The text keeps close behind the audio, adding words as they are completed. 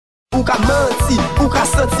ou ka menti, ou ka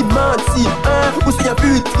senti menti, ou c'est un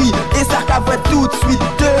putri, et ça ka voit tout de suite,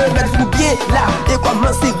 deux mettre-vous bien là, et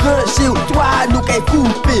commencer ranger, toi nous kay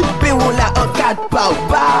couper, mais on l'a en quatre pau,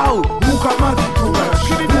 pau. Ou ka menti too much,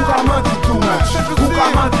 ou ka menti too much, ou ka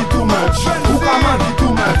menti too much, ou ka menti too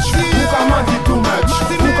much, ou ka menti too much,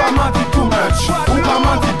 ou ka menti too much, ou ka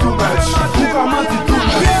menti too much, ou ka menti too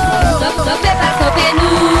much. Topé pas copier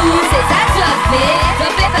nous, c'est ça que je fais.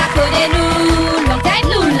 Topé pas coller nous, long tête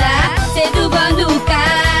nous là. C'est tout bon nous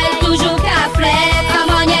caille, toujours qu'à flèche.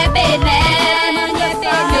 Maman y'a bénet, yo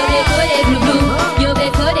béco des blue blue, yo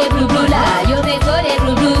béco des blue blue là, yo béco des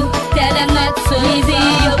blue blue. Tell them not so easy,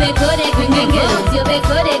 yo béco des green girls, yo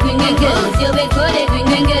béco des green girls, yo béco des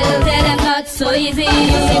green girls. Tell them not so easy,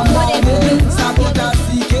 yo béco des blue blue.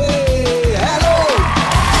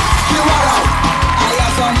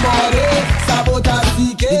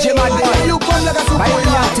 DJ Matboy, you come like a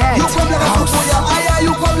sukuya, you come like a sukuya, aya,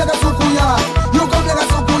 you come like a sukuya, you come like a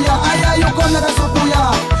sukuya, aya, you come like a sukuya,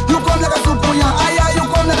 you come like a sukuya, aya, you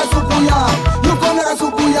come like a sukuya, you come like a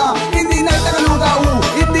sukuya. In the night I look out,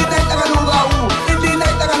 in the night I look out, in the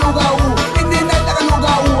night I look out, in the night I look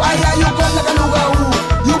out, aya, you come like a look out,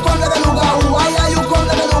 you come like a look out, aya, you come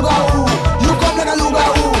like a look out, you come like a look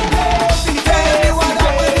out.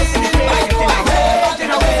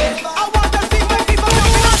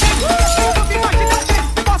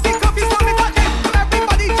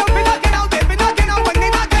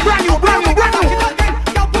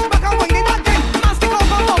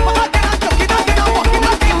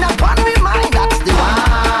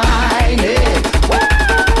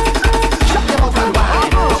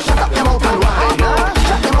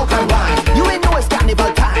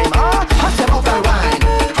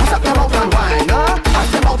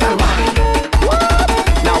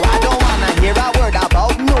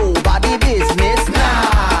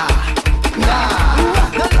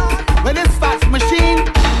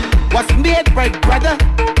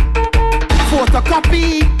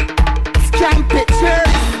 Photocopy, scan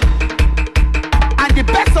pictures, and the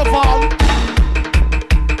best of all,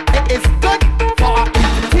 it is good for our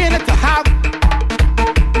entertainer to have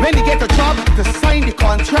when they get a job to sign the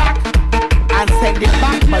contract and send it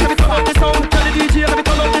back. Let me turn up the sound, tell the DJ, let me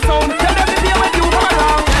turn up the sound, tell them to be when you come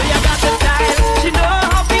around. Tell you got the style, she know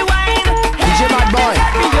how to wine. DJ Matboy,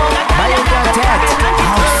 buy your contact.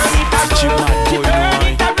 DJ Matboy.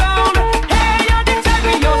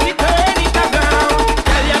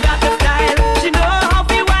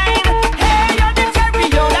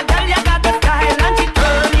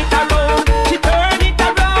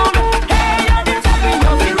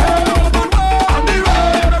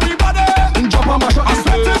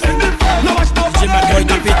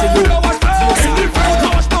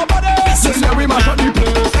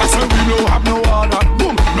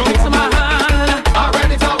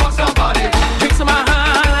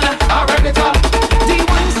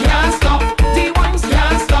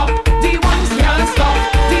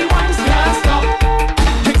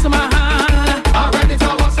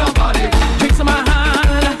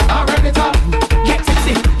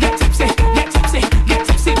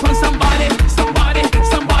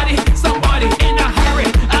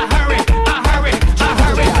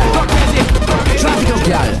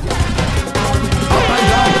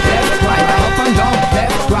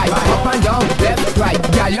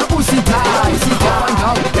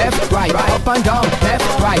 Up and down,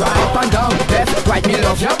 left, right, up and down, left, right. Me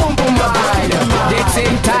love your boom boom mind. They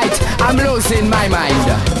sing tight, I'm losing my mind.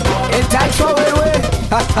 It tight for way,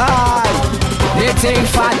 ha ha. They sing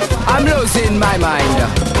fat, I'm losing my mind.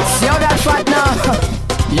 See how that fat now?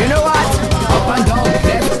 You know what? Up and down,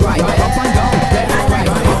 left, right, up and down, left, right,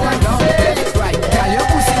 up and down, left, right. Girl, your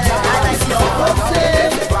pussy down, left,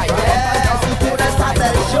 right, up and down,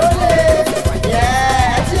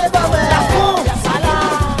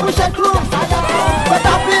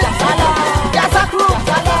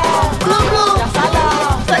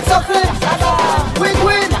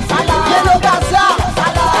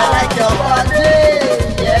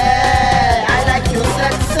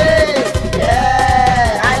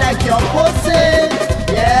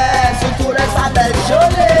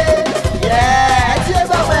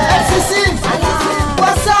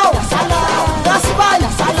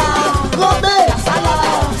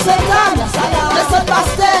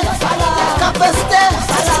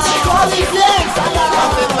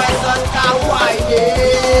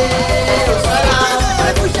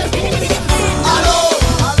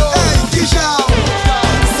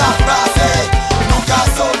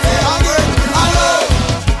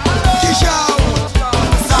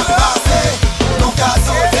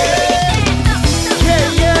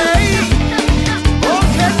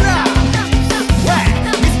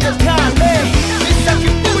 Mr.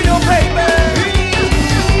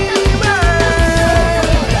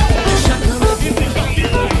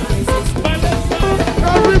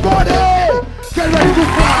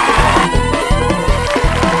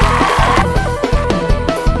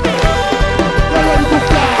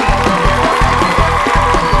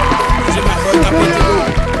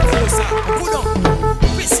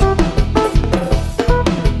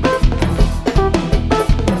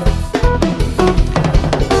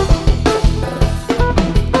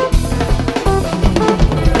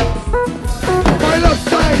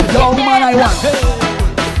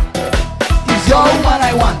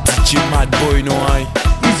 boy no I.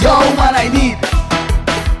 He's your woman I need.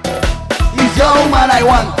 He's your woman I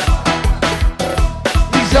want.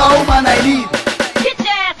 He's your woman I need. Get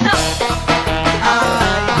your ass up.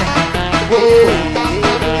 Hey,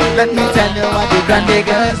 let me tell you what the grande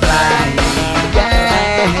girls like.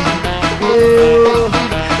 Yeah. Oh,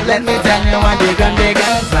 let me tell you what the grande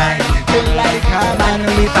girls like. They like a man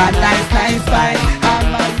with a nice bike. A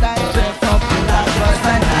man that dress up in a first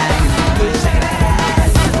and night.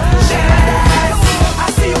 I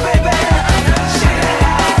see you, baby. Shake that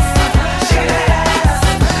ass. Shake that ass.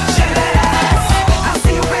 Shake that ass. I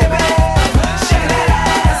see you, baby. Shake that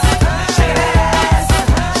ass. Shake that ass.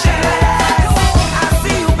 Shake that ass. I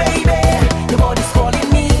see you, baby. Your body's calling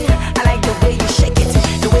me. I like the way you shake it,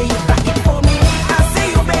 the way you back it for me. I see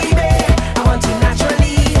you, baby. I want you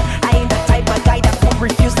naturally. I ain't the type of guy that won't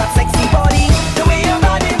refuse that sexy body. The way your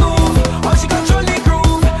body move, oh she control the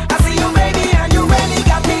groove. I see you, baby, and you really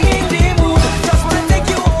got me in the mood. Just wanna take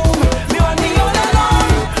you home, me want me all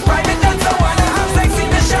alone. Private dancer, wanna have sex in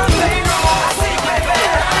the champagne room. I see you, baby.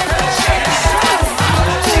 Shake that ass.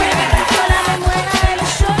 Shake that ass. Yo la me muera de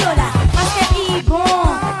los chola, más que y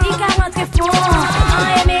bon, y carotte fond. En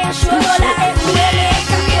aimé chola, et muere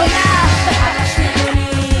cacola.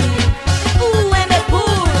 Où est mes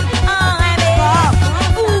poules? En aimé.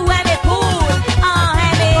 Où est mes poules? En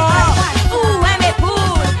aimé. Où est mes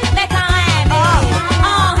poules? Mais quand aimé.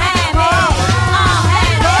 En aimé. En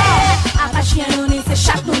aimé. Apachien c'est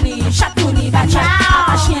chatouni, bachai.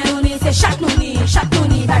 Apachien c'est chatouni,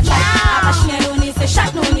 bachai. Apachien c'est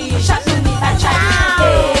chatouni, bachai.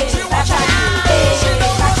 Bachai, bachai.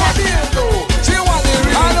 She want the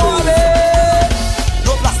real. I know it.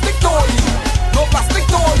 No plastic dolly. No plastic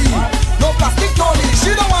dolly. No plastic dolly.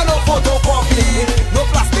 She don't want no photocopy. No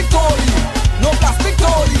plastic dolly. No plastic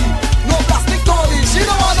dolly. No plastic dolly. She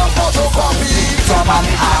don't want no photocopy. Some man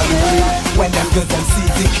argue when them girls them see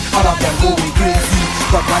dick, all of them going crazy.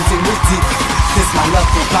 But one thing with dick, this man love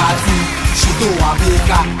to party. She don't want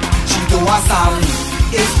baker, she don't want Sam.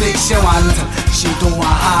 It's big she want, she don't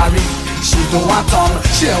want Harry, she don't want Tom,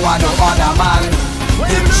 she want no other man.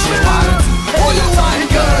 Him she want, oh you want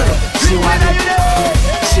girl, she want it,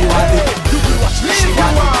 she want it, she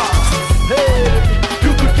want it. Hey,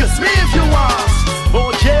 you could kiss me if you want.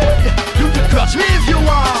 Okay, you could crush me if you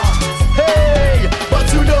want. Hey,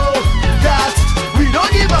 but you know that we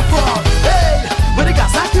don't give a fuck. Hey, when the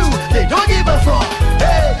guys like you, they don't give a fuck.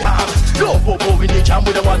 Hey, no popo in the jam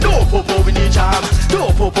with the one, no popo in the jam.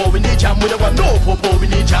 No popo in the jam with the one, no popo in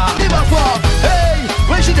the jam. Give a fuck. Hey,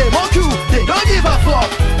 when she they mock you, they don't